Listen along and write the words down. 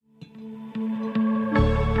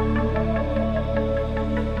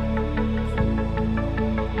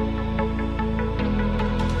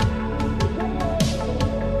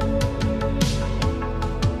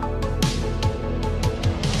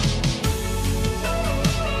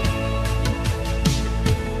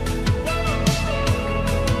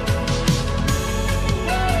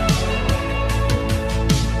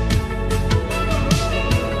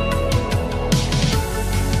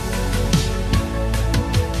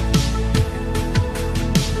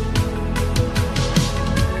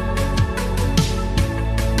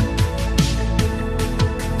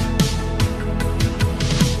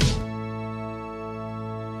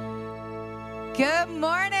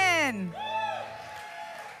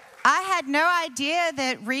had no idea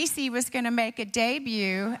that Reese was going to make a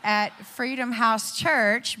debut at Freedom House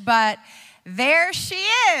Church, but there she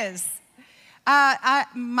is.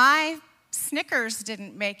 My Snickers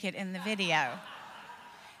didn't make it in the video.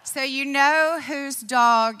 So you know whose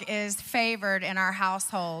dog is favored in our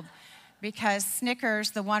household, because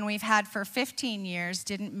Snickers, the one we've had for 15 years,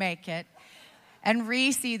 didn't make it. And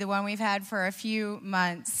Reese, the one we've had for a few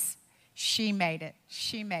months, she made it.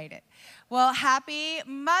 She made it. Well, happy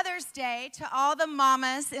Mother's Day to all the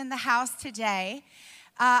mamas in the house today.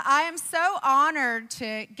 I am so honored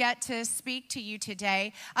to get to speak to you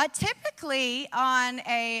today. Typically on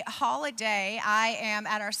a holiday, I am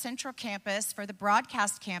at our central campus for the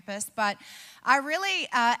broadcast campus, but I really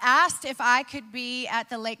asked if I could be at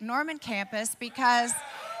the Lake Norman campus because,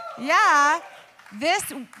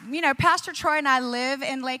 Pastor Troy and I live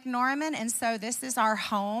in Lake Norman, and so this is our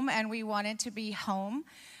home, and we wanted to be home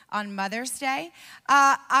on Mother's Day.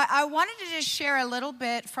 I wanted to just share a little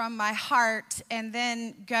bit from my heart and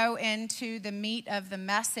then go into the meat of the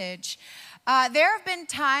message. There have been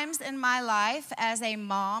times in my life as a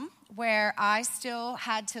mom where I still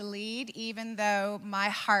had to lead even though my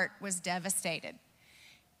heart was devastated,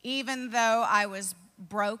 even though I was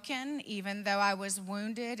broken, even though I was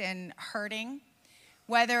wounded and hurting,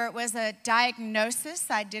 whether it was a diagnosis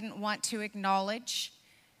I didn't want to acknowledge.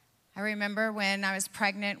 I remember when I was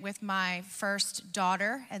pregnant with my first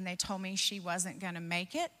daughter and they told me she wasn't going to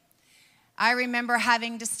make it. I remember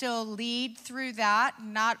having to still lead through that,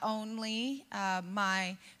 not only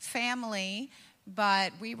my family,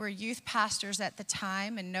 but we were youth pastors at the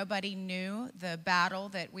time and nobody knew the battle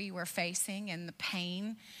that we were facing and the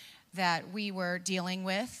pain that we were dealing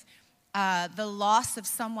with, the loss of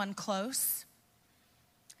someone close,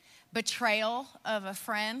 betrayal of a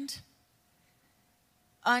friend,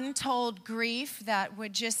 untold grief that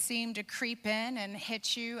would just seem to creep in and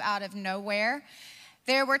hit you out of nowhere.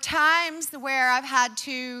 There were times where I've had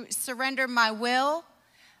to surrender my will,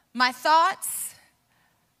 my thoughts,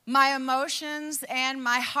 my emotions, and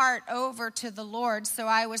my heart over to the Lord so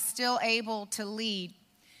I was still able to lead.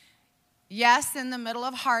 Yes, in the middle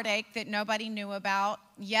of heartache that nobody knew about.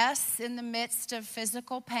 Yes, in the midst of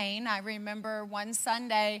physical pain. I remember one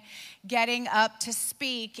Sunday getting up to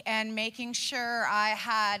speak and making sure I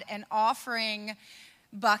had an offering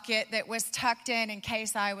bucket that was tucked in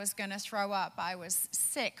case I was going to throw up. I was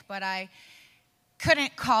sick, but I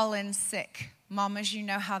couldn't call in sick. Mamas, you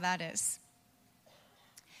know how that is.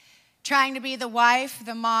 Trying to be the wife,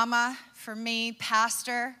 the mama, for me,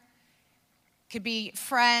 pastor, could be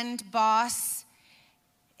friend, boss.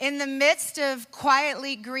 In the midst of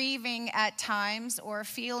quietly grieving at times or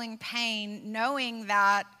feeling pain, knowing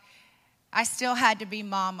that I still had to be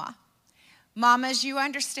mama. Mamas, you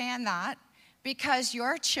understand that because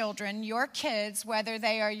your children, your kids, whether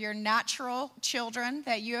they are your natural children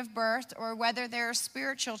that you have birthed or whether they're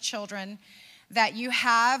spiritual children that you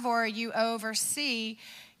have or you oversee,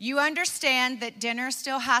 you understand that dinner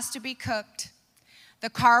still has to be cooked. The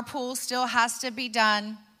carpool still has to be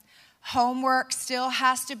done. Homework still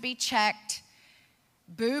has to be checked.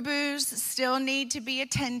 Boo-boos still need to be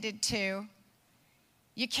attended to.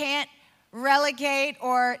 You can't relegate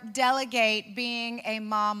or delegate being a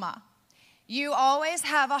mama. You always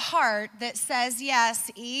have a heart that says yes,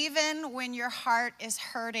 even when your heart is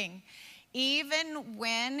hurting, even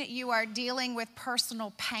when you are dealing with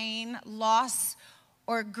personal pain, loss,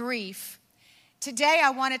 or grief. Today, I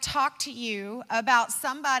want to talk to you about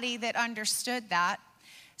somebody that understood that.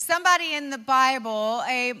 Somebody in the Bible,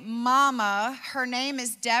 a mama, her name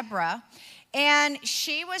is Deborah, and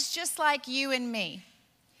she was just like you and me.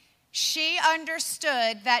 She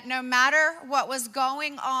understood that no matter what was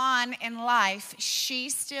going on in life, she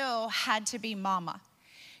still had to be mama.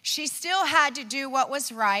 She still had to do what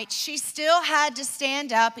was right. She still had to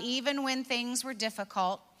stand up even when things were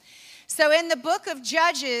difficult. So in the book of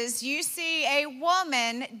Judges, you see a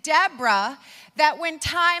woman, Deborah, that when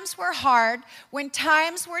times were hard, when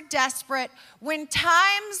times were desperate, when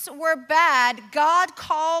times were bad, God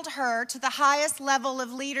called her to the highest level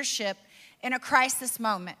of leadership in a crisis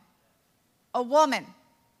moment. A woman.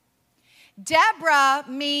 Deborah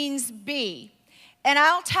means bee. And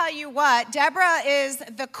I'll tell you what, Deborah is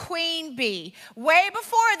the queen bee. Way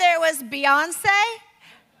before there was Beyonce,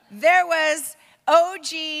 there was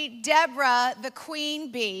OG Deborah, the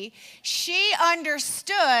queen bee. She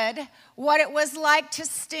understood what it was like to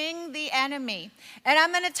sting the enemy. And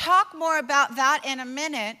I'm going to talk more about that in a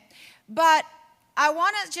minute. But I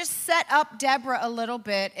want to just set up Deborah a little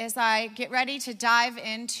bit as I get ready to dive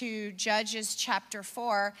into Judges chapter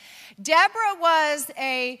 4. Deborah was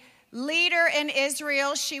a leader in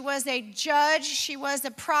Israel. She was a judge. She was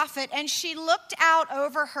a prophet. And she looked out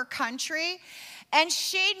over her country, and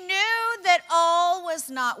she knew that all was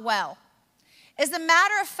not well. As a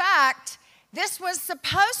matter of fact, this was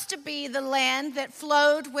supposed to be the land that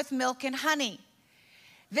flowed with milk and honey.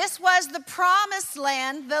 This was the promised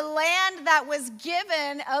land, the land that was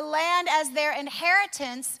given, a land as their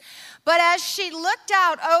inheritance. But as she looked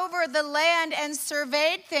out over the land and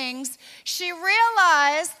surveyed things, she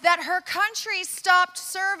realized that her country stopped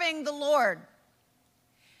serving the Lord.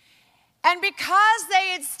 And because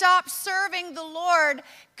they had stopped serving the Lord,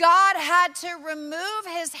 God had to remove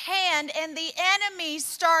his hand, and the enemy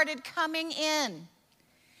started coming in.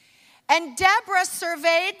 And Deborah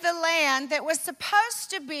surveyed the land that was supposed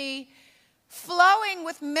to be flowing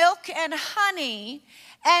with milk and honey,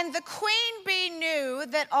 and the queen bee knew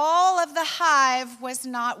that all of the hive was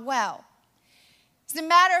not well. As a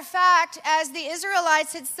matter of fact, as the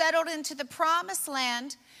Israelites had settled into the promised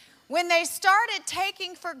land, when they started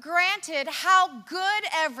taking for granted how good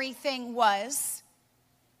everything was,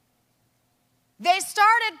 they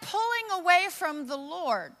started pulling away from the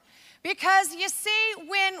Lord. Because you see,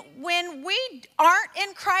 when we aren't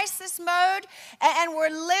in crisis mode and we're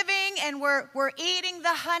living and we're eating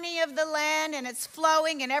the honey of the land and it's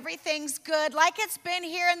flowing and everything's good, like it's been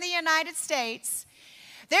here in the United States,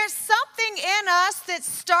 there's something in us that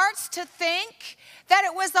starts to think that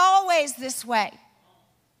it was always this way.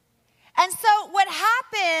 And so what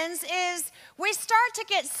happens is we start to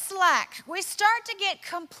get slack. We start to get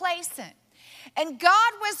complacent. And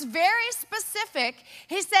God was very specific.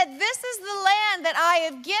 He said, this is the land that I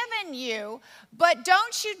have given you, but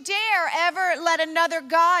don't you dare ever let another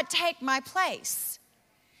God take my place.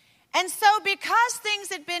 And so because things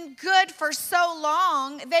had been good for so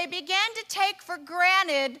long, they began to take for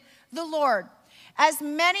granted the Lord. As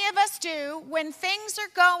many of us do, when things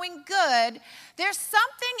are going good, there's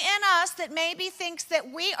something in us that maybe thinks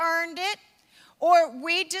that we earned it or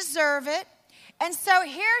we deserve it. And so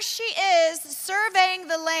here she is surveying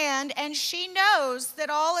the land, and she knows that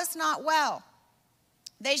all is not well.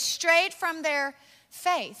 They strayed from their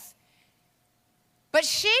faith. But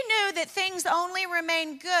she knew that things only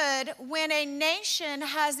remain good when a nation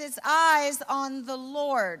has its eyes on the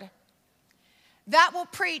Lord. That will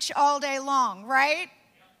preach all day long, right?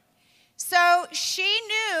 So she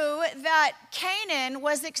knew that Canaan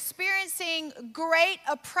was experiencing great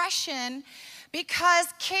oppression because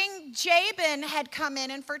King Jabin had come in,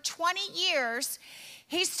 and for 20 years,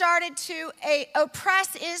 he started to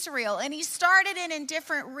oppress Israel, and he started in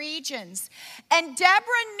different regions. And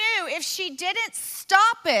Deborah knew if she didn't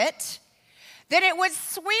stop it, then it would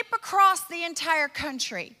sweep across the entire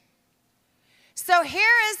country. So here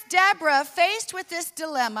is Deborah faced with this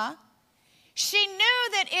dilemma. She knew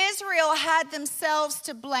that Israel had themselves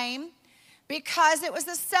to blame because it was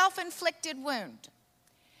a self-inflicted wound.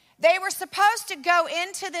 They were supposed to go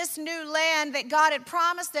into this new land that God had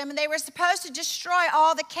promised them, and they were supposed to destroy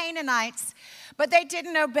all the Canaanites, but they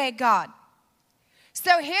didn't obey God.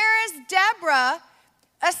 So here is Deborah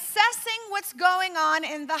assessing what's going on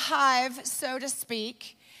in the hive, so to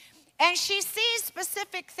speak, and she sees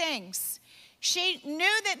specific things. She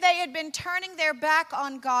knew that they had been turning their back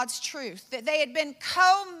on God's truth, that they had been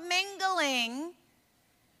commingling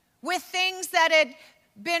with things that had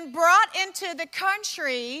been brought into the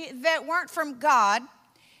country that weren't from God,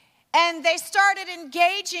 and they started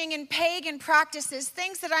engaging in pagan practices,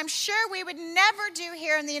 things that I'm sure we would never do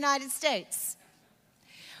here in the United States.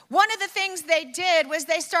 One of the things they did was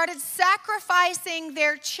they started sacrificing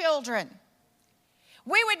their children.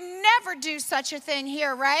 We would never do such a thing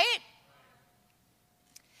here, right?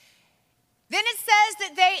 Then it says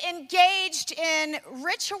that they engaged in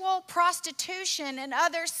ritual prostitution and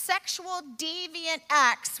other sexual deviant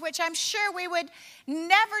acts, which I'm sure we would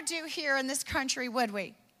never do here in this country, would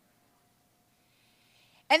we?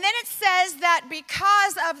 And then it says that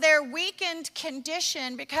because of their weakened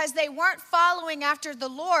condition, because they weren't following after the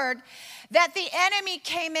Lord, that the enemy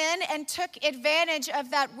came in and took advantage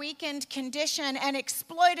of that weakened condition and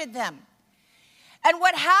exploited them. And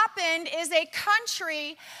what happened is a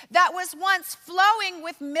country that was once flowing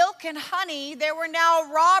with milk and honey, there were now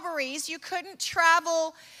robberies. You couldn't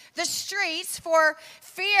travel the streets for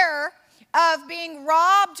fear of being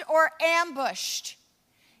robbed or ambushed.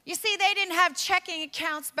 You see, they didn't have checking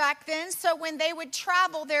accounts back then, so when they would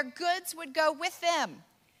travel, their goods would go with them.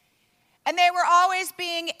 And they were always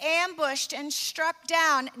being ambushed and struck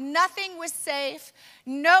down. Nothing was safe.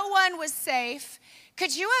 No one was safe.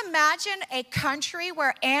 Could you imagine a country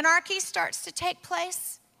where anarchy starts to take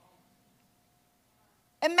place?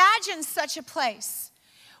 Imagine such a place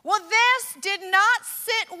Well, this did not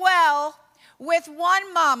sit well with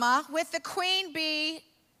one mama, with the queen bee,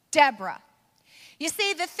 Deborah. You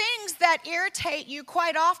see, the things that irritate you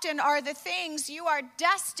quite often are the things you are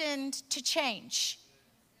destined to change.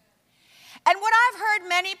 And what I've heard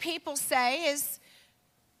many people say is,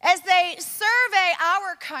 as they survey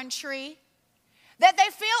our country, that they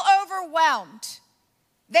feel overwhelmed.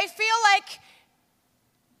 They feel like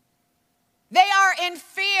they are in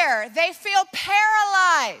fear. They feel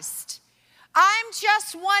paralyzed. I'm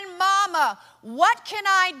just one mama. What can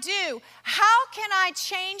I do? How can I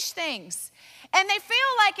change things? And they feel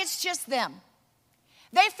like it's just them.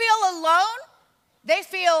 They feel alone. They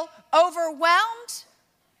feel overwhelmed.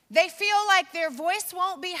 They feel like their voice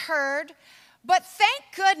won't be heard. But thank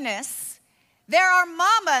goodness there are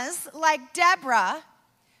mamas like Deborah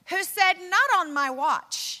who said, not on my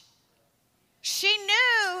watch. She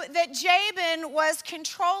knew that Jabin was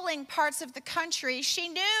controlling parts of the country. She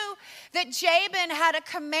knew that Jabin had a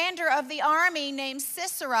commander of the army named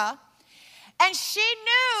Sisera. And she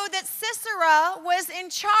knew that Sisera was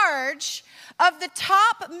in charge of the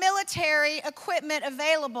top military equipment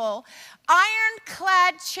available,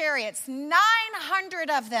 ironclad chariots,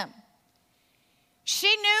 900 of them.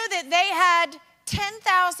 She knew that they had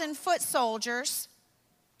 10,000 foot soldiers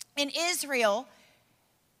in Israel.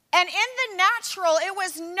 And in the natural, it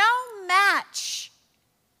was no match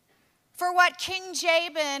for what King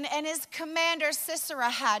Jabin and his commander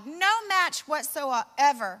Sisera had. No match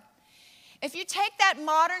whatsoever. If you take that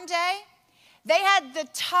modern day, they had the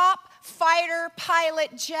top fighter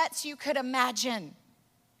pilot jets you could imagine.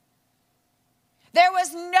 There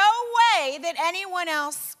was no way that anyone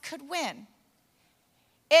else could win.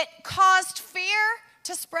 It caused fear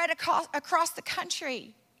to spread across the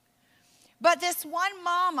country. But this one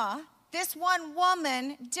mama, this one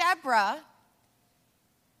woman, Deborah,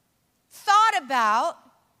 thought about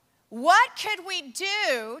what could we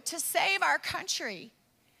do to save our country?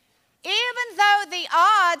 Even though the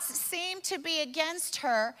odds seemed to be against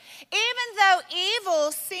her, even though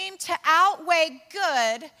evil seemed to outweigh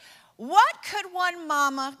good, what could one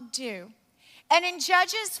mama do? And in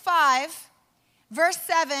Judges 5, verse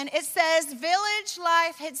 7, it says, village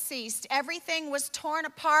life had ceased. Everything was torn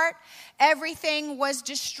apart. Everything was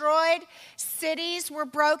destroyed. Cities were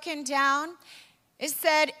broken down. It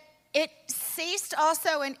said it ceased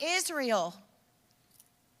also in Israel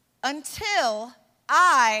until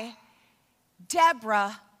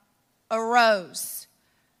Deborah, arose.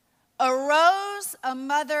 Arose a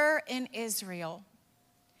mother in Israel.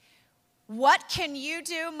 What can you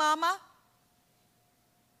do, mama?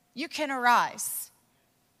 You can arise.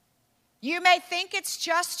 You may think it's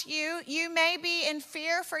just you. You may be in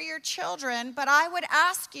fear for your children, but I would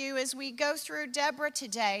ask you as we go through Deborah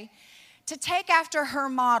today to take after her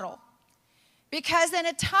model. Because in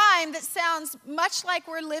a time that sounds much like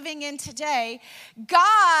we're living in today,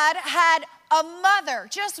 God had a mother,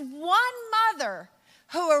 just one mother,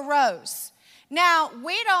 who arose. Now,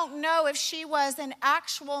 we don't know if she was an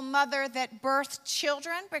actual mother that birthed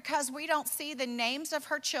children because we don't see the names of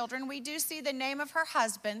her children. We do see the name of her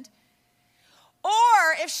husband.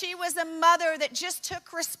 Or if she was a mother that just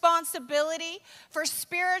took responsibility for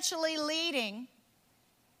spiritually leading.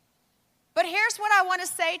 But here's what I want to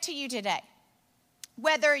say to you today.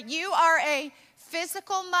 Whether you are a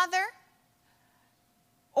physical mother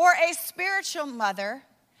or a spiritual mother,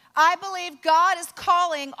 I believe God is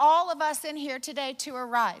calling all of us in here today to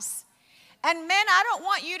arise. And men, I don't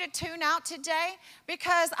want you to tune out today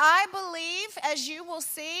because I believe, as you will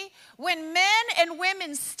see, when men and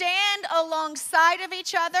women stand alongside of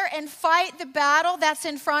each other and fight the battle that's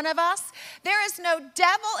in front of us, there is no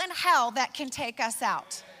devil in hell that can take us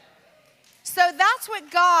out. So that's what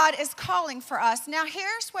God is calling for us. Now,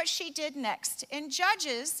 here's what she did next. In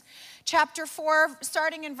Judges chapter 4,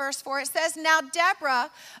 starting in verse 4, it says, now Deborah,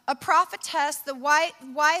 a prophetess, the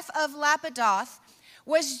wife of Lapidoth,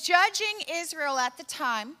 was judging Israel at the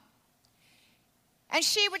time. And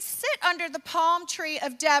she would sit under the palm tree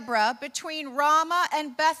of Deborah between Ramah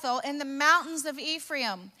and Bethel in the mountains of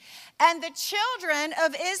Ephraim. And the children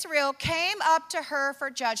of Israel came up to her for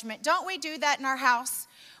judgment. Don't we do that in our house?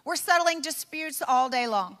 We're settling disputes all day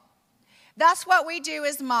long. That's what we do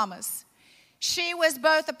as mamas. She was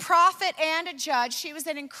both a prophet and a judge. She was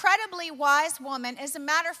an incredibly wise woman. As a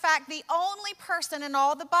matter of fact, the only person in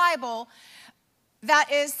all the Bible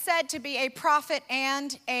that is said to be a prophet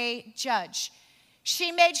and a judge.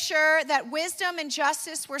 She made sure that wisdom and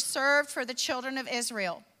justice were served for the children of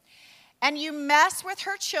Israel. And you mess with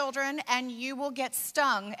her children and you will get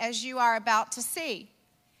stung, as you are about to see.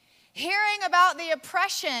 Hearing about the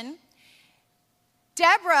oppression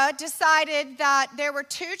Deborah decided that there were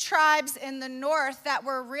two tribes in the north that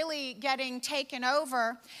were really getting taken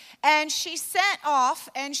over, and she sent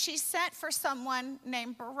for someone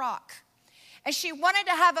named Barak. And she wanted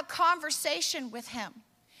to have a conversation with him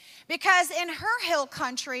because in her hill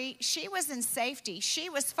country, she was in safety. She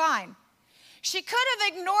was fine. She could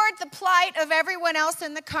have ignored the plight of everyone else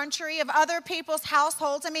in the country, of other people's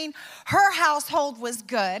households. I mean, her household was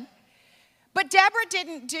good. But Deborah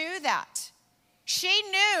didn't do that. She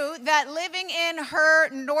knew that living in her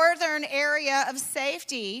northern area of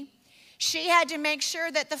safety, she had to make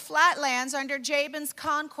sure that the flatlands under Jabin's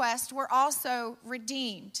conquest were also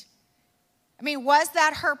redeemed. I mean, was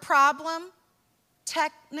that her problem?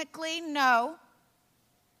 Technically, no.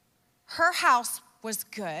 Her house was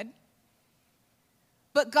good.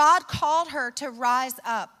 But God called her to rise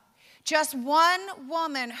up. Just one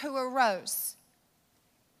woman who arose.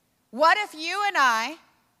 What if you and I,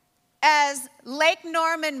 as Lake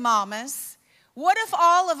Norman mamas, what if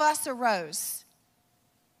all of us arose?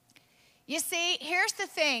 You see, here's the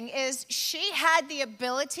thing, is she had the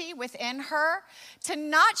ability within her to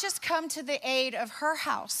not just come to the aid of her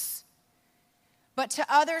house, but to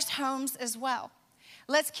others' homes as well.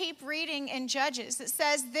 Let's keep reading in Judges. It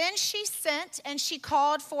says, then she sent and she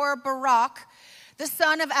called for Barak, the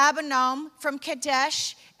son of Abinoam from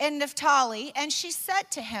Kadesh in Naphtali, and she said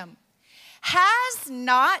to him, has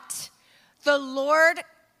not the Lord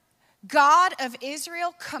God of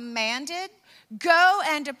Israel commanded, go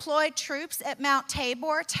and deploy troops at Mount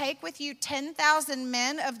Tabor, take with you 10,000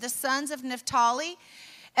 men of the sons of Naphtali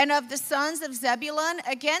and of the sons of Zebulun.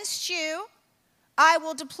 Against you I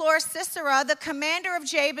will deploy Sisera, the commander of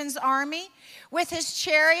Jabin's army, with his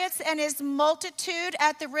chariots and his multitude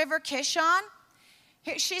at the river Kishon.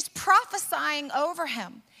 She's prophesying over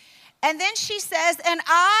him. And then she says, and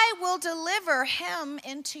I will deliver him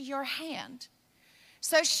into your hand.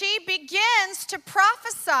 So she begins to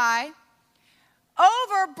prophesy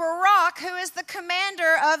over Barak, who is the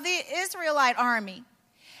commander of the Israelite army.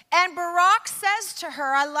 And Barak says to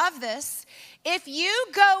her, I love this, if you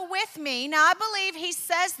go with me, now I believe he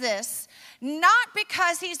says this, not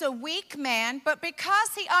because he's a weak man, but because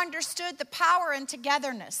he understood the power and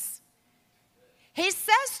togetherness. He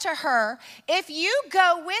says to her, if you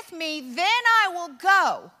go with me, then I will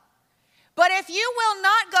go. But if you will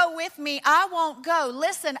not go with me, I won't go.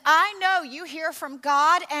 Listen, I know you hear from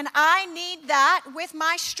God, and I need that with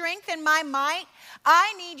my strength and my might.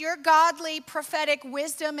 I need your godly prophetic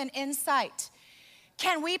wisdom and insight.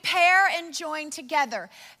 Can we pair and join together?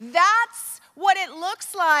 That's what it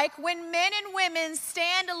looks like when men and women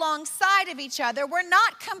stand alongside of each other. We're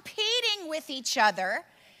not competing with each other,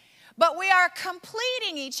 but we are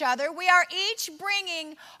completing each other. We are each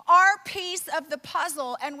bringing our piece of the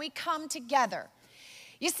puzzle, and we come together.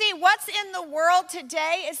 You see, what's in the world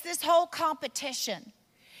today is this whole competition.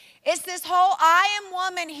 It's this whole I am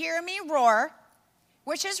woman, hear me roar,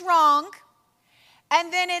 which is wrong.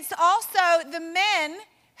 And then it's also the men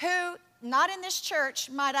who, not in this church,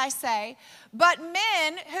 might I say, but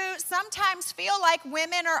men who sometimes feel like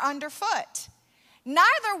women are underfoot.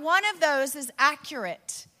 Neither one of those is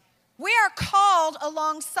accurate. We are called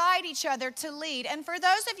alongside each other to lead. And for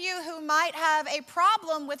those of you who might have a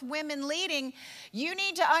problem with women leading, you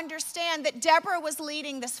need to understand that Deborah was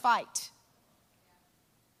leading this fight.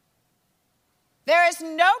 There is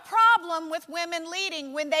no problem with women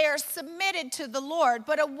leading when they are submitted to the Lord.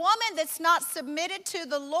 But a woman that's not submitted to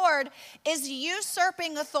the Lord is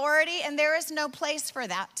usurping authority, and there is no place for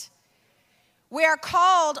that. We are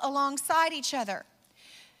called alongside each other.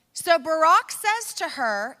 So Barak says to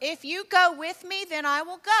her, if you go with me, then I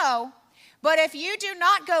will go. But if you do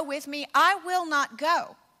not go with me, I will not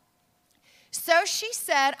go. So she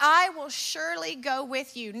said, I will surely go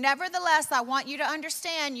with you. Nevertheless, I want you to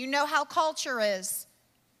understand, you know how culture is.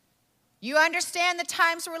 You understand the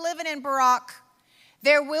times we're living in, Barak.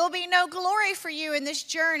 There will be no glory for you in this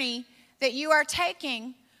journey that you are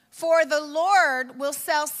taking, for the Lord will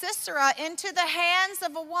sell Sisera into the hands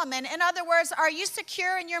of a woman. In other words, are you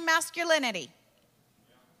secure in your masculinity?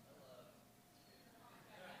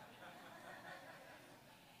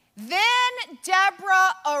 Then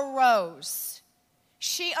Deborah arose.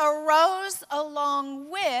 She arose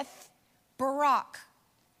along with Barak.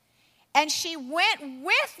 And she went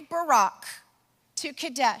with Barak to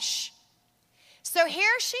Kadesh. So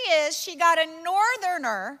here she is. She got a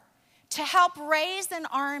northerner to help raise an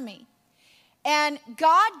army. And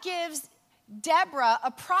God gives Deborah,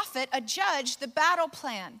 a prophet, a judge, the battle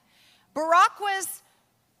plan. Barak was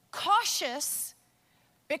cautious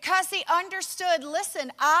Because he understood, listen,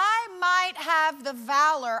 I might have the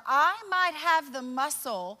valor, I might have the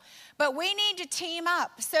muscle, but we need to team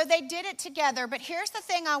up. So they did it together. But here's the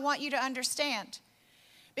thing I want you to understand.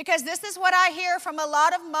 Because this is what I hear from a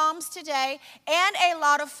lot of moms today and a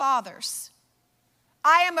lot of fathers.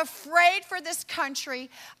 I am afraid for this country.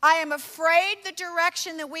 I am afraid the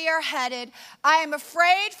direction that we are headed. I am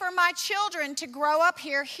afraid for my children to grow up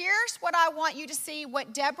here. Here's what I want you to see,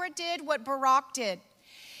 what Deborah did, what Barak did.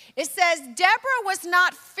 It says, Deborah was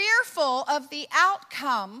not fearful of the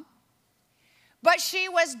outcome, but she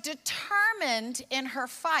was determined in her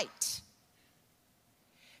fight.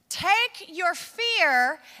 Take your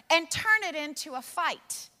fear and turn it into a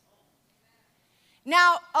fight.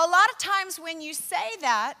 Now, a lot of times when you say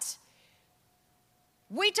that,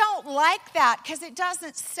 we don't like that because it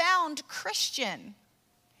doesn't sound Christian.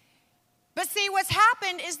 But see, what's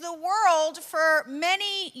happened is the world for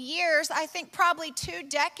many years, I think probably 2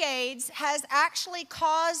 decades, has actually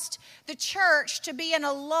caused the church to be in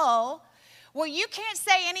a lull where you can't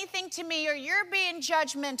say anything to me or you're being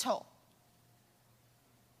judgmental.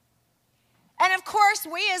 And of course,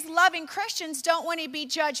 we as loving Christians don't want to be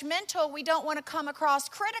judgmental. We don't want to come across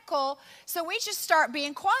critical, so we just start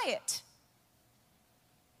being quiet.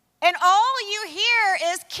 And all you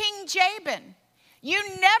hear is King Jabin. You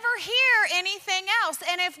never hear anything else.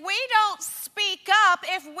 And if we don't speak up,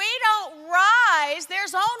 if we don't rise,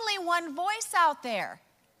 there's only one voice out there.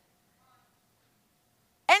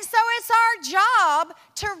 And so it's our job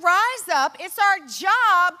to rise up. It's our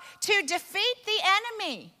job to defeat the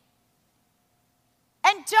enemy.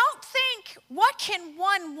 And don't think, what can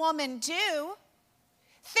one woman do?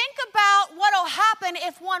 Think about what will happen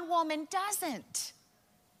if one woman doesn't.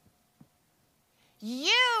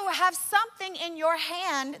 You have something in your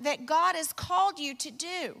hand that God has called you to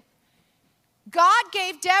do. God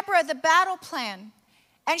gave Deborah the battle plan,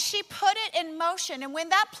 and she put it in motion. And when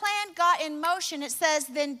that plan got in motion, it says,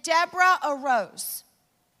 then Deborah arose.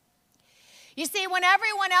 You see, when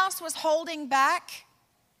everyone else was holding back,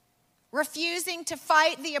 refusing to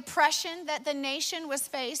fight the oppression that the nation was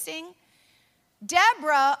facing,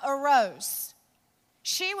 Deborah arose.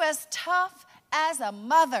 She was tough as a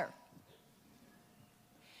mother.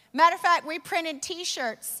 Matter of fact, we printed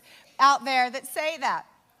t-shirts out there that say that.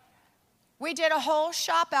 We did a whole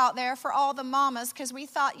shop out there for all the mamas because we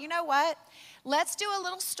thought, you know what? Let's do a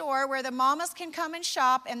little store where the mamas can come and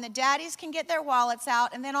shop and the daddies can get their wallets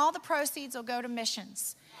out, and then all the proceeds will go to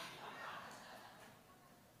missions.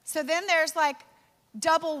 So then there's like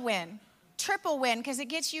double win, triple win, because it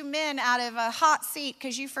gets you men out of a hot seat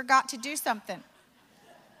because you forgot to do something.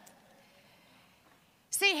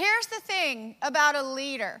 See, here's the thing about a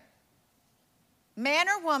leader. Man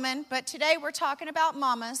or woman, but today we're talking about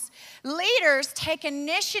mamas. Leaders take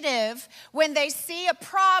initiative when they see a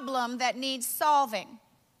problem that needs solving.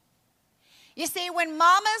 You see, when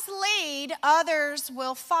mamas lead, others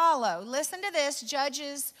will follow. Listen to this,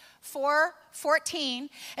 Judges 4:14.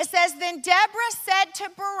 It says, then Deborah said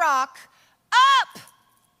to Barak, up,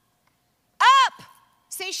 up.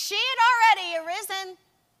 See, she had already arisen.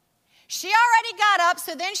 She already got up,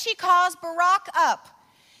 so then she calls Barak up.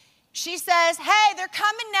 She says, hey, they're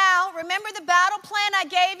coming now. Remember the battle plan I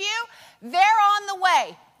gave you? They're on the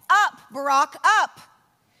way. Up, Barak, up.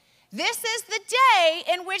 This is the day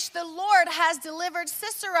in which the Lord has delivered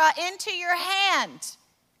Sisera into your hand.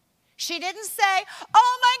 She didn't say,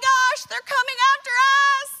 oh my gosh, they're coming after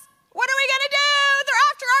us. What are we going to do? They're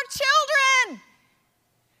after our children.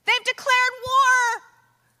 They've declared war.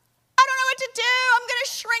 I don't know what to do. I'm going to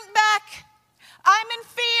shrink back. I'm in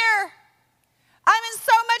fear. I'm in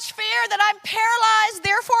so much fear that I'm paralyzed.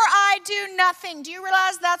 Therefore, I do nothing. Do you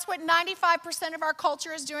realize that's what 95% of our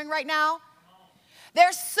culture is doing right now?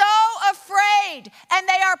 They're so afraid and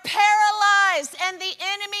they are paralyzed and the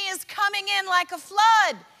enemy is coming in like a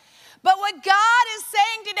flood. But what God is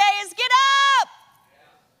saying today is get up.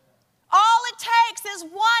 All it takes is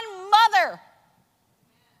one mother.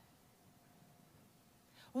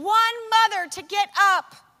 One mother to get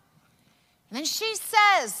up. And then she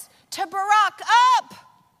says to Barak, up.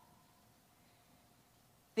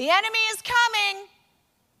 The enemy is coming.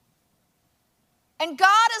 And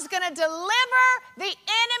God is going to deliver the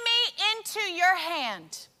enemy into your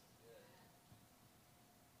hand.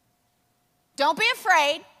 Don't be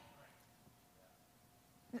afraid.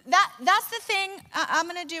 That's the thing. I'm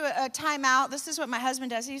going to do a timeout. This is what my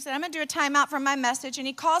husband does. He said, I'm going to do a timeout from my message, and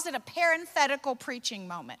he calls it a parenthetical preaching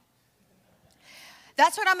moment.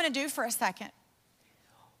 That's what I'm going to do for a second.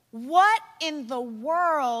 What in the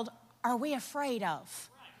world are we afraid of?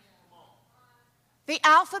 The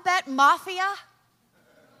alphabet mafia?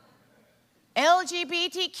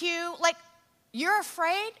 LGBTQ, like, you're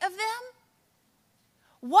afraid of them?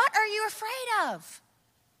 What are you afraid of?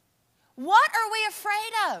 What are we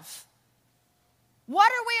afraid of?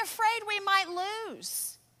 What are we afraid we might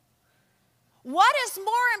lose? What is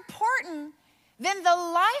more important than the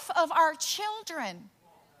life of our children?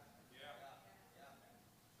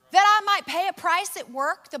 That I might pay a price at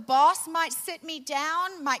work, the boss might sit me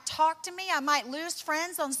down, might talk to me, I might lose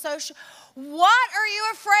friends on social. What are you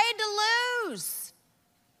afraid to lose?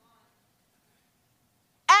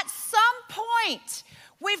 At some point,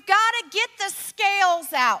 we've got to get the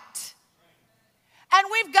scales out. And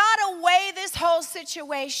we've got to weigh this whole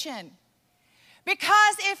situation.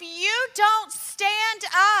 Because if you don't stand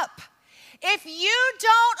up, if you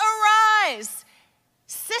don't arise,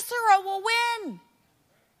 Sisera will win.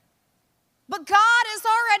 But God has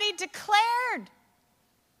already declared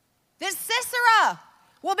that Sisera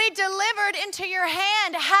will be delivered into your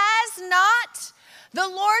hand. Has not the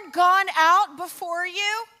Lord gone out before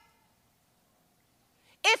you?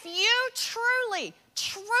 If you truly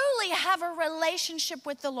have a relationship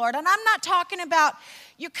with the Lord, and I'm not talking about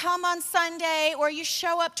you come on Sunday or you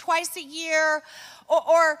show up twice a year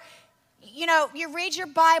or you read your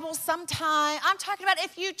Bible sometime. I'm talking about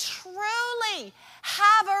if you truly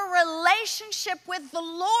have a relationship with the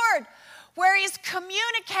Lord where He's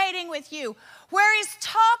communicating with you, where He's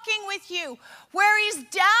talking with you, where He's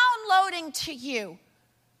downloading to you.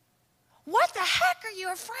 What the heck are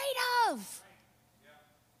you afraid of?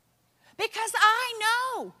 Because I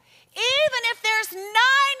know, even if there's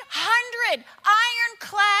 900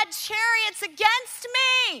 ironclad chariots against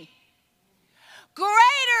me,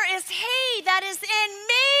 greater is He that is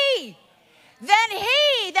in me than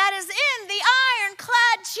he that is in the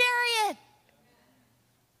ironclad chariot.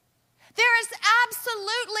 There is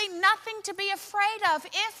absolutely nothing to be afraid of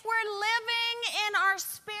if we're living in our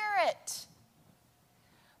spirit.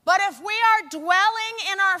 But if we are dwelling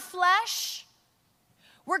in our flesh,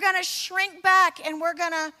 we're going to shrink back and we're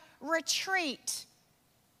going to retreat.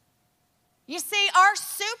 You see, our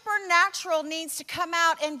supernatural needs to come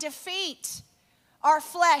out and defeat our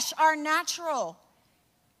flesh, our natural.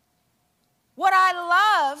 What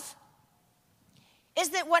I love is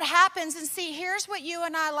that what happens, and see, here's what you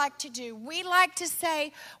and I like to do. We like to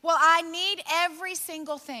say, well, I need every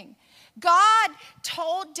single thing. God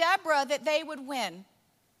told Deborah that they would win.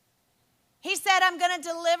 He said, I'm going to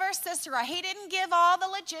deliver Sisera. He didn't give all the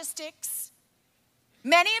logistics.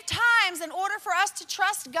 Many of times, in order for us to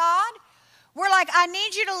trust God, we're like, I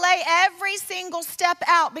need you to lay every single step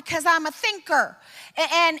out because I'm a thinker.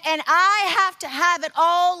 And I have to have it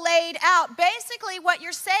all laid out. Basically, what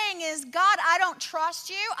you're saying is, God, I don't trust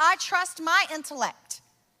you. I trust my intellect.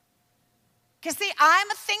 Because, see,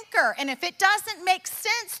 I'm a thinker. And if it doesn't make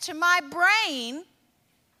sense to my brain,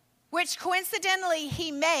 which coincidentally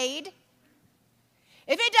He made,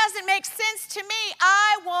 if it doesn't make sense to me,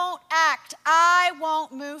 I won't act. I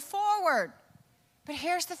won't move forward. But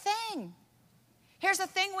here's the thing. Here's the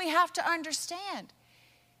thing we have to understand.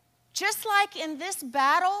 Just like in this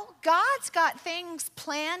battle, God's got things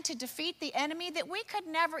planned to defeat the enemy that we could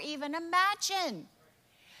never even imagine.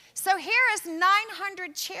 So here is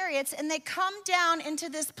 900 chariots, and they come down into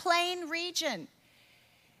this plain region.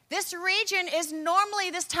 This region is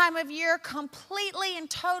normally this time of year completely and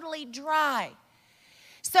totally dry.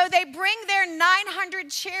 So they bring their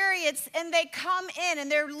 900 chariots and they come in and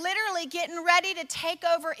they're literally getting ready to take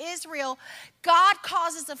over Israel. God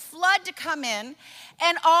causes a flood to come in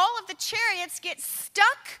and all of the chariots get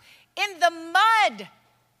stuck in the mud.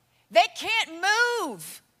 They can't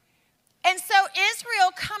move. And so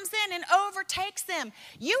Israel comes in and overtakes them.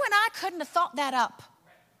 You and I couldn't have thought that up.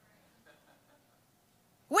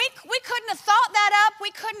 We couldn't have thought that up.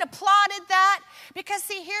 We couldn't have plotted that. Because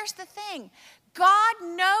see, here's the thing. God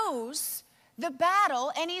knows the battle,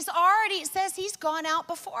 and it says He's gone out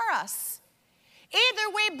before us.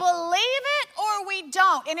 Either we believe it or we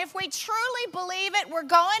don't. And if we truly believe it, we're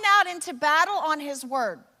going out into battle on His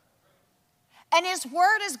word. And His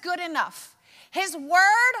word is good enough. His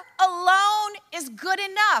word alone is good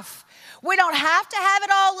enough. We don't have to have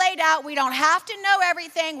it all laid out. We don't have to know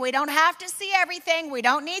everything. We don't have to see everything. We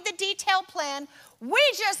don't need the detailed plan. We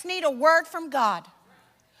just need a word from God.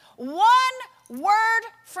 One word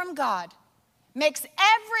from God makes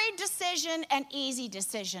every decision an easy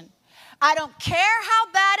decision. I don't care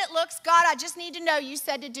how bad it looks. God, I just need to know you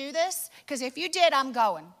said to do this, because if you did, I'm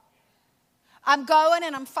going. I'm going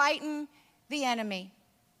and I'm fighting the enemy.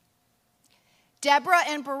 Deborah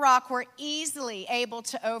and Barak were easily able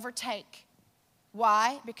to overtake.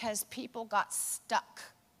 Why? Because people got stuck.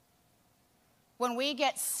 When we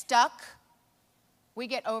get stuck, we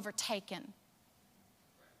get overtaken.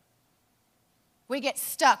 We get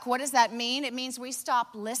stuck. What does that mean? It means we stop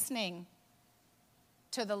listening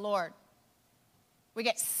to the Lord. We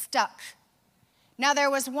get stuck. Now, there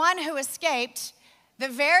was one who escaped, the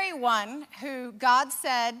very one who God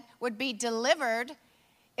said would be delivered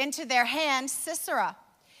into their hands, Sisera.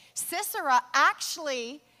 Sisera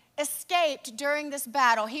actually escaped during this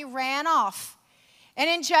battle. He ran off. And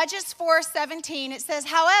in Judges 4:17, it says,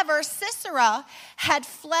 however, Sisera had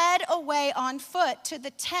fled away on foot to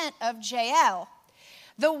the tent of Jael,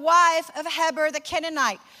 the wife of Heber the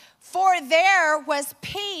Canaanite. For there was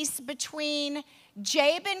peace between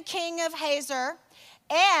Jabin, king of Hazor,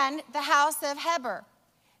 and the house of Heber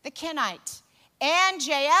the Kenite. And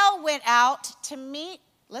Jael went out to meet,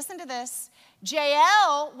 listen to this,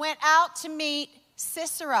 Jael went out to meet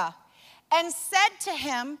Sisera and said to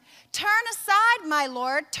him, turn aside, my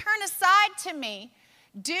lord, turn aside to me.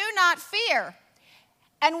 Do not fear.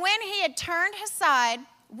 And when he had turned aside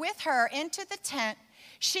with her into the tent,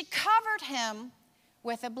 she covered him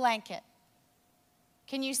with a blanket.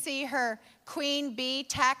 Can you see her queen bee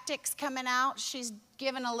tactics coming out? She's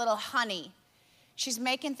giving a little honey. She's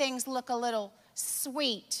making things look a little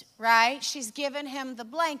sweet, right? She's given him the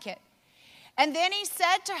blanket. And then he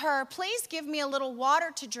said to her, please give me a little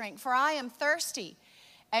water to drink, for I am thirsty.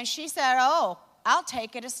 And she said, oh, I'll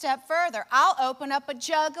take it a step further. I'll open up a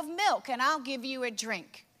jug of milk and I'll give you a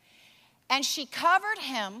drink. And she covered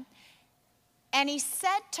him, and he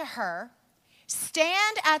said to her,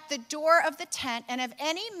 stand at the door of the tent, and if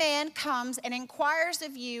any man comes and inquires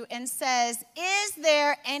of you and says, is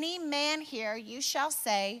there any man here? You shall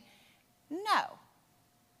say, no.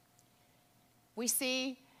 We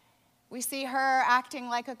see her acting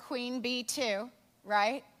like a queen bee too,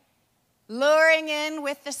 right? Luring in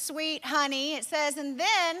with the sweet honey. It says, and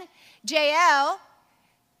then Jael,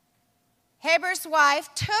 Heber's wife,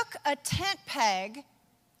 took a tent peg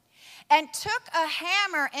and took a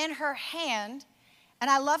hammer in her hand, and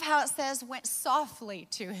I love how it says, went softly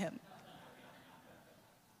to him.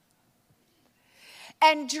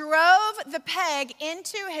 And drove the peg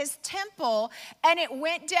into his temple, and it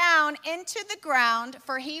went down into the ground,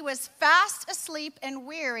 for he was fast asleep and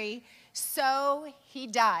weary, so he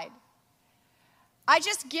died. I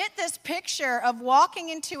just get this picture of walking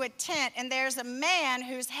into a tent, and there's a man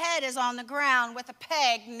whose head is on the ground with a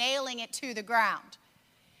peg nailing it to the ground.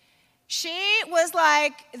 She was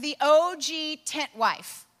like the OG tent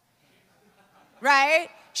wife, right?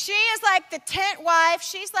 She is like the tent wife.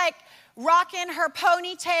 She's like rocking her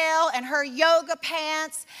ponytail and her yoga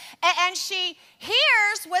pants. And she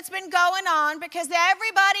hears what's been going on because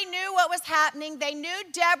everybody knew what was happening. They knew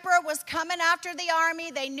Deborah was coming after the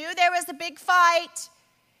army. They knew there was a big fight.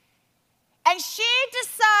 And she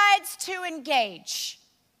decides to engage.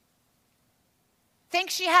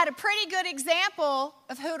 Thinks she had a pretty good example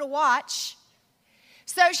of who to watch.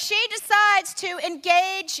 So she decides to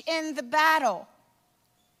engage in the battle.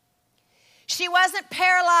 She wasn't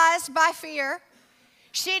paralyzed by fear.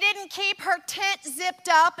 She didn't keep her tent zipped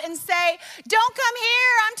up and say, don't come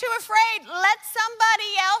here, I'm too afraid. Let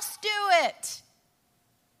somebody else do it.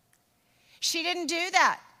 She didn't do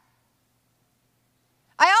that.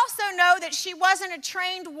 I also know that she wasn't a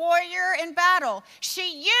trained warrior in battle.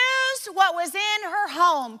 She used what was in her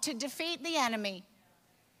home to defeat the enemy.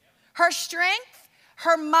 Her strength,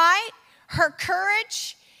 her might, her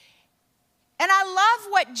courage. And I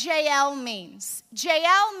love what Jael means.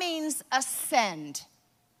 Jael means ascend.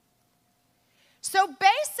 So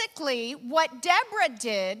basically, what Deborah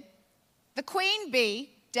did, the queen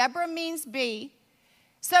bee, Deborah means bee.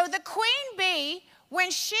 So the queen bee,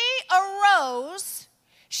 when she arose,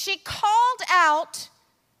 she called out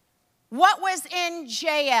what was in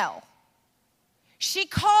Jael. She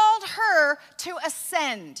called her to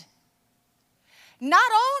ascend. Not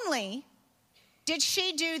only did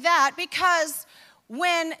she do that, because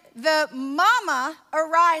when the mama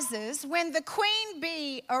arises, when the queen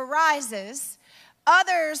bee arises,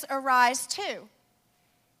 others arise too.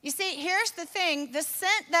 You see, here's the thing. The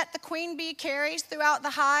scent that the queen bee carries throughout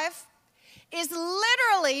the hive is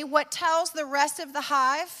literally what tells the rest of the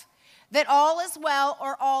hive that all is well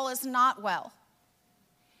or all is not well.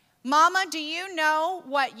 Mama, do you know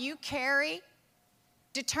what you carry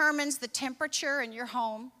determines the temperature in your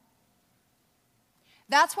home?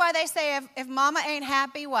 That's why they say if mama ain't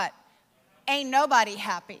happy, what? Ain't nobody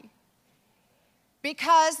happy.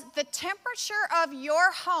 Because the temperature of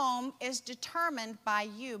your home is determined by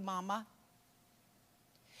you, mama.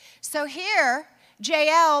 So here,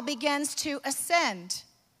 Jael begins to ascend.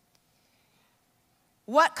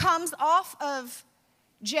 What comes off of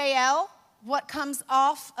Jael, what comes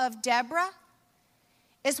off of Deborah,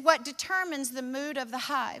 is what determines the mood of the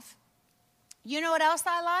hive. You know what else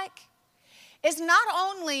I like? Is not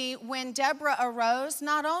only when Deborah arose,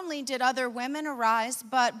 not only did other women arise,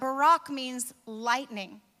 but Barak means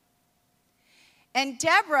lightning. And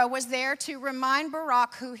Deborah was there to remind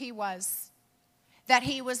Barak who he was, that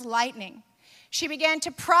he was lightning. She began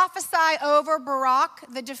to prophesy over Barak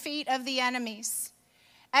the defeat of the enemies.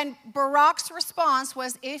 And Barak's response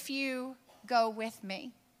was, if you go with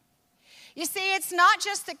me. You see, it's not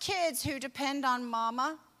just the kids who depend on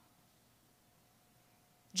mama.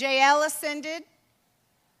 Jael ascended.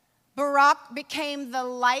 Barak became the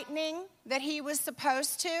lightning that he was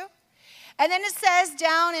supposed to. And then it says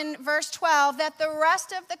down in verse 12 that the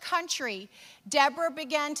rest of the country, Deborah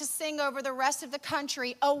began to sing over the rest of the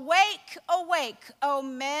country, awake, awake, O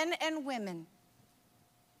men and women.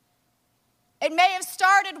 It may have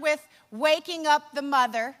started with waking up the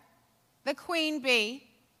mother, the queen bee,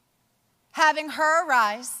 having her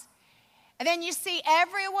arise. And then you see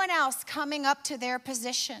everyone else coming up to their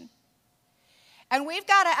position. And we've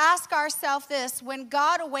got to ask ourselves this: when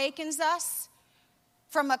God awakens us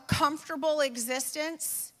from a comfortable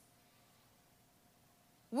existence,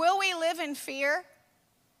 will we live in fear?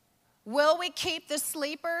 Will we keep the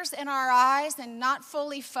sleepers in our eyes and not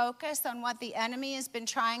fully focus on what the enemy has been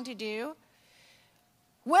trying to do?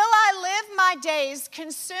 Will I live my days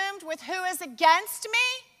consumed with who is against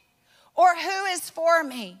me or who is for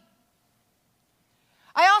me?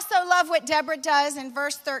 I also love what Deborah does in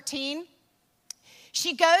verse 13.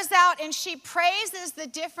 She goes out and she praises the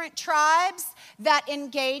different tribes that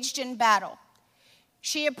engaged in battle.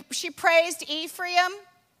 She praised Ephraim,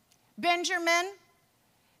 Benjamin,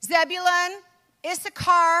 Zebulun,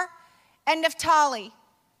 Issachar, and Naphtali.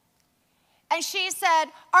 And she said,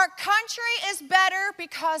 our country is better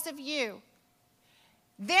because of you.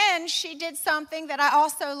 Then she did something that I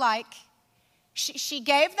also like. She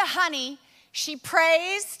gave the honey, she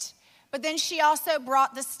praised, but then she also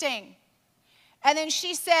brought the sting. And then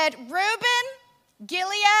she said, Reuben,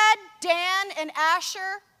 Gilead, Dan, and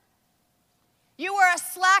Asher, you were a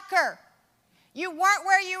slacker. You weren't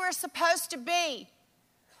where you were supposed to be.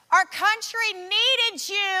 Our country needed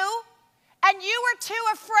you, and you were too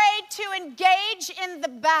afraid to engage in the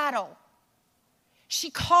battle. She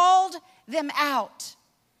called them out.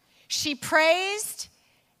 She praised,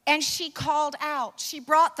 and she called out. She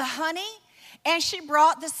brought the honey, and she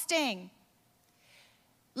brought the sting.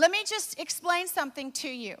 Let me just explain something to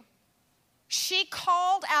you. She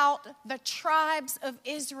called out the tribes of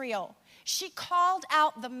Israel. She called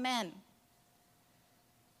out the men.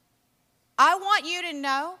 I want you to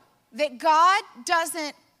know that God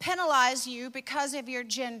doesn't penalize you because of your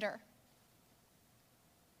gender.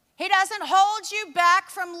 He doesn't hold you back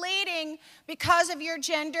from leading because of your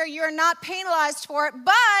gender. You're not penalized for it,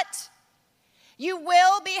 but you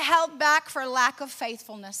will be held back for lack of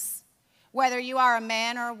faithfulness, whether you are a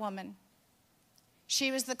man or a woman.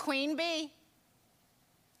 She was the queen bee.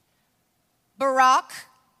 Barak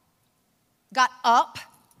got up.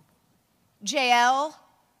 Jael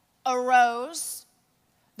arose.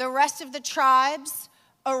 The rest of the tribes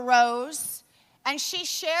arose. And she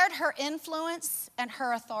shared her influence and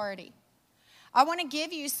her authority. I want to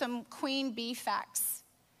give you some queen bee facts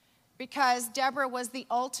because Deborah was the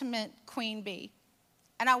ultimate queen bee.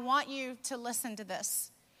 And I want you to listen to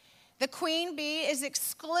this. The queen bee is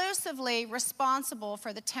exclusively responsible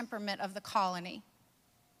for the temperament of the colony.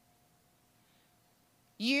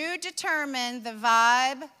 You determine the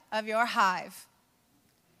vibe of your hive.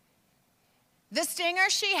 The stinger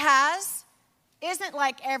she has isn't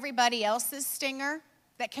like everybody else's stinger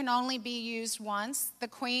that can only be used once. The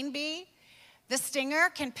queen bee, the stinger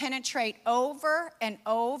can penetrate over and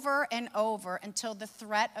over and over until the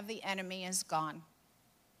threat of the enemy is gone.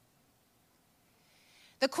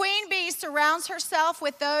 The queen bee surrounds herself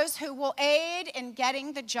with those who will aid in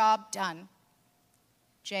getting the job done.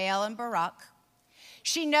 Jael and Barak.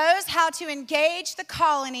 She knows how to engage the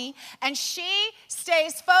colony, and she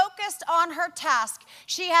stays focused on her task.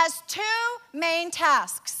 She has two main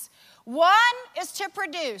tasks. One is to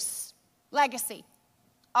produce legacy,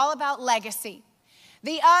 all about legacy.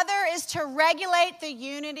 The other is to regulate the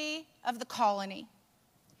unity of the colony.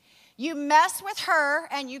 You mess with her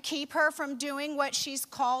and you keep her from doing what she's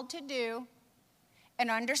called to do, and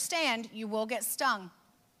understand you will get stung.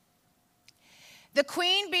 The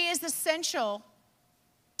queen bee is essential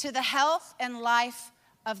to the health and life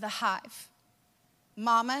of the hive.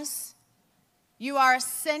 Mamas, you are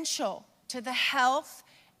essential to the health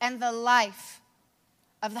and the life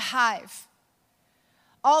of the hive.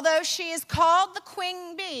 Although she is called the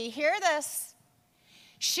queen bee, hear this,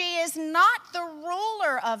 she is not the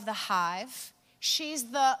ruler of the hive, she's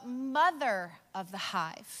the mother of the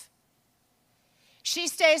hive. She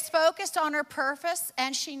stays focused on her purpose,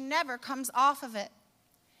 and she never comes off of it.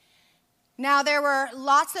 Now, there were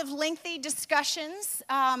lots of lengthy discussions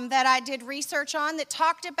that I did research on that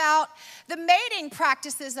talked about the mating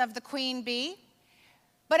practices of the queen bee.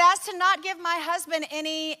 But as to not give my husband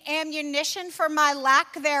any ammunition for my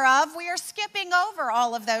lack thereof, we are skipping over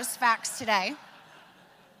all of those facts today.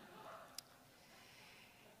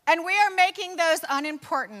 And we are making those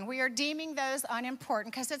unimportant. We are deeming those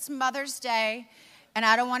unimportant because it's Mother's Day, and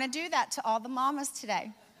I don't want to do that to all the mamas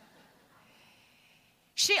today.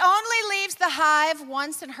 She only leaves the hive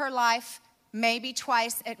once in her life, maybe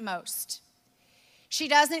twice at most. She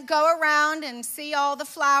doesn't go around and see all the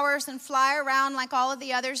flowers and fly around like all of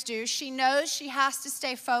the others do. She knows she has to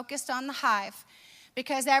stay focused on the hive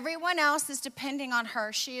because everyone else is depending on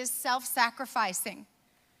her. She is self-sacrificing.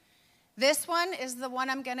 This one is the one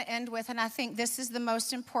I'm going to end with, and I think this is the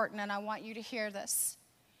most important, and I want you to hear this.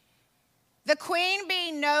 The queen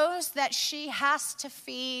bee knows that she has to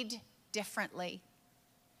feed differently.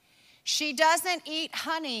 She doesn't eat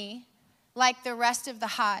honey like the rest of the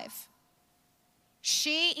hive.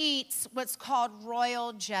 She eats what's called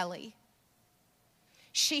royal jelly.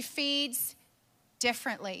 She feeds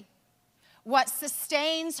differently. What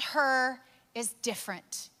sustains her is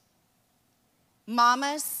different.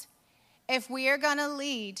 Mamas, if we are going to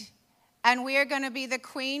lead and we are going to be the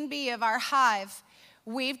queen bee of our hive,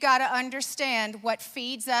 we've got to understand what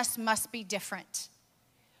feeds us must be different.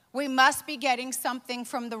 We must be getting something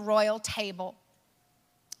from the royal table.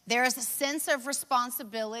 There is a sense of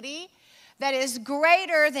responsibility that is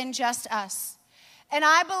greater than just us. And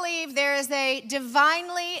I believe there is a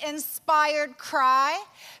divinely inspired cry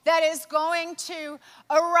that is going to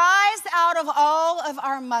arise out of all of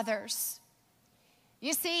our mothers.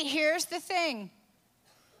 You see, here's the thing.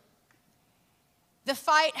 The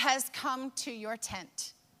fight has come to your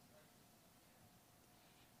tent.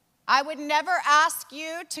 I would never ask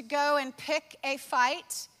you to go and pick a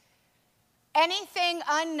fight, anything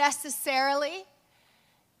unnecessarily.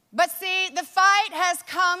 But see, the fight has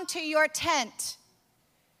come to your tent.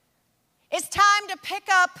 It's time to pick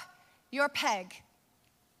up your peg.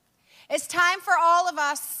 It's time for all of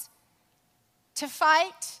us to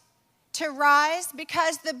fight, to rise,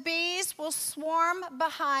 because the bees will swarm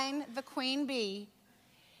behind the queen bee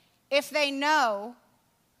if they know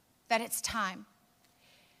that it's time.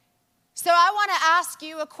 So I want to ask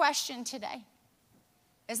you a question today.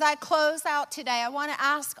 As I close out today, I want to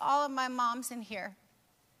ask all of my moms in here.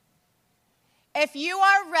 If you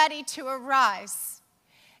are ready to arise,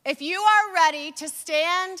 if you are ready to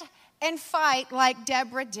stand and fight like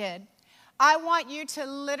Deborah did, I want you to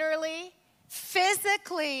literally,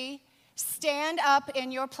 physically stand up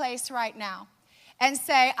in your place right now and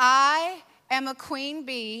say, I am a queen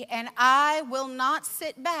bee and I will not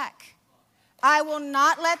sit back. I will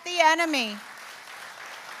not let the enemy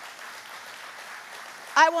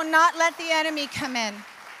come in.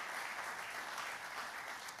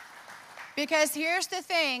 Because here's the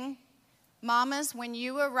thing, mamas, when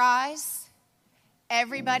you arise,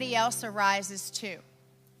 everybody else arises too.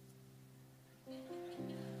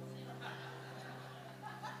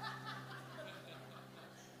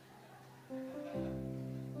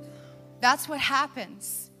 That's what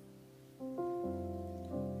happens.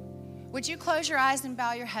 Would you close your eyes and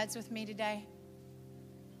bow your heads with me today?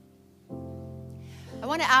 I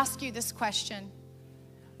want to ask you this question.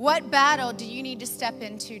 What battle do you need to step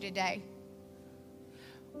into today?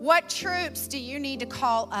 What troops do you need to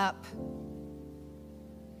call up?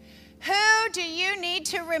 Who do you need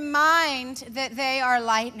to remind that they are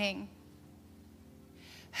lightning?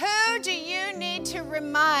 Who do you need to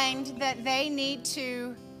remind that they need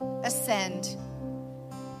to ascend?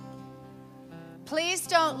 Please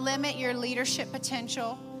don't limit your leadership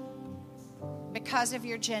potential because of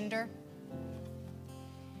your gender.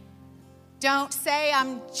 Don't say,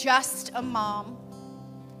 I'm just a mom.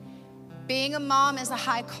 Being a mom is a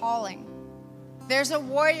high calling. There's a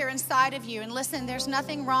warrior inside of you. And listen, there's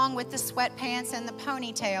nothing wrong with the sweatpants and the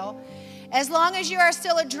ponytail as long as you are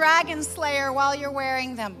still a dragon slayer while you're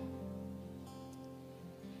wearing them.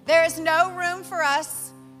 There is no room for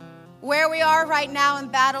us where we are right now in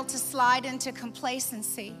battle to slide into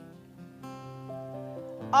complacency.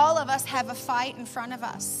 All of us have a fight in front of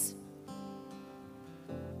us.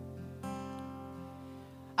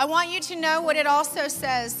 I want you to know what it also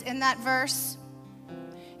says in that verse.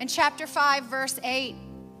 In chapter 5, verse 8.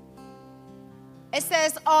 It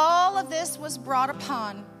says, all of this was brought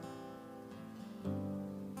upon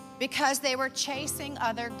because they were chasing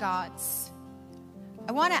other gods.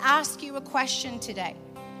 I want to ask you a question today.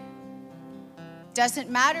 Doesn't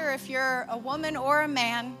matter if you're a woman or a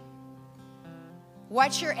man.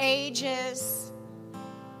 what your age is,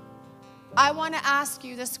 I want to ask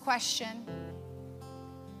you this question.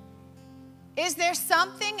 Is there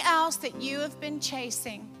something else that you have been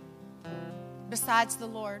chasing besides the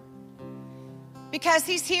Lord? Because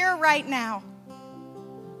He's here right now.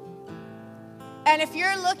 And if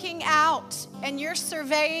you're looking out and you're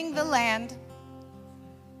surveying the land,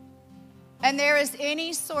 and there is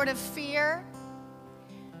any sort of fear,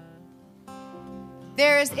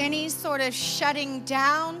 there is any sort of shutting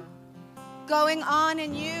down going on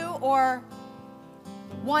in you, or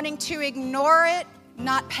wanting to ignore it,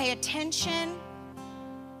 not pay attention,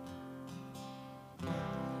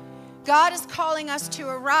 God is calling us to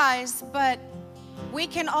arise, but we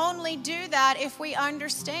can only do that if we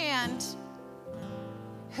understand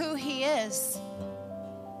who He is,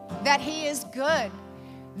 that He is good,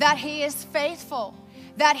 that He is faithful,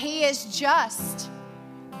 that He is just,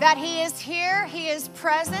 that He is here, He is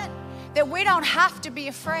present, that we don't have to be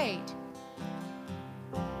afraid.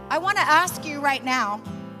 I want to ask you right now,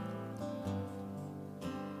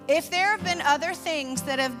 if there have been other things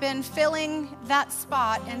that have been filling that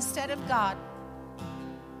spot instead of God,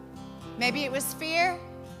 maybe it was fear,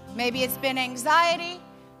 maybe it's been anxiety,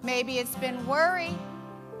 maybe it's been worry,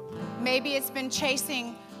 maybe it's been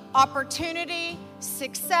chasing opportunity,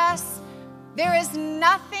 success. There is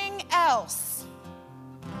nothing else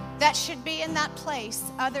that should be in that place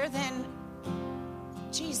other than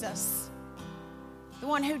Jesus, the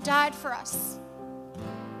one who died for us,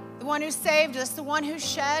 the one who saved us, the one who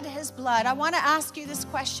shed His blood. I want to ask you this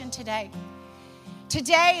question today.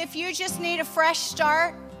 Today, if you just need a fresh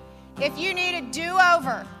start, if you need a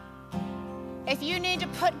do-over, if you need to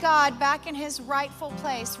put God back in His rightful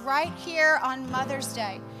place right here on Mother's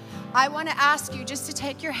Day, I want to ask you just to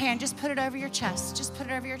take your hand, just put it over your chest, just put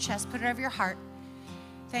it over your chest, put it over your heart.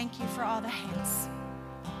 Thank you for all the hands.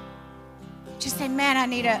 Just say, man, I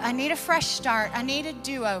need a fresh start. I need a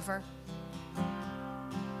do-over.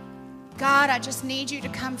 God, I just need you to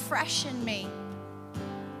come fresh in me.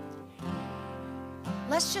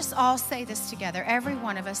 Let's just all say this together. Every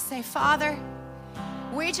one of us say, Father,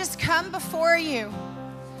 we just come before you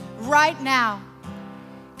right now.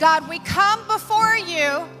 God, we come before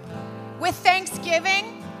you with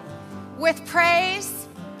thanksgiving, with praise,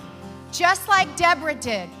 just like Deborah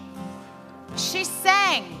did. She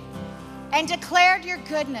sang and declared your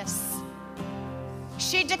goodness.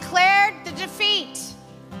 She declared the defeat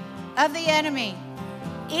of the enemy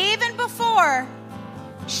even before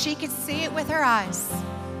she could see it with her eyes.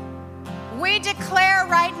 We declare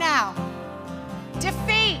right now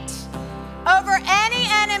defeat over any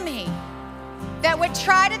enemy that would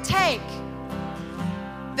try to take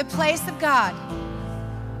the place of God.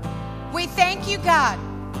 We thank you, God,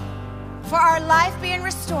 for our life being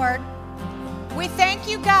restored. We thank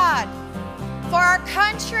you, God, for our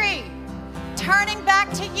country turning back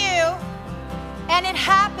to you. And it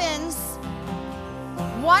happens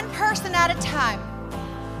one person at a time.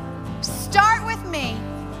 Start with me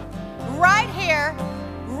right here,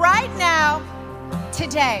 right now,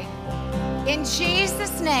 today. In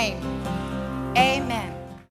Jesus' name, amen.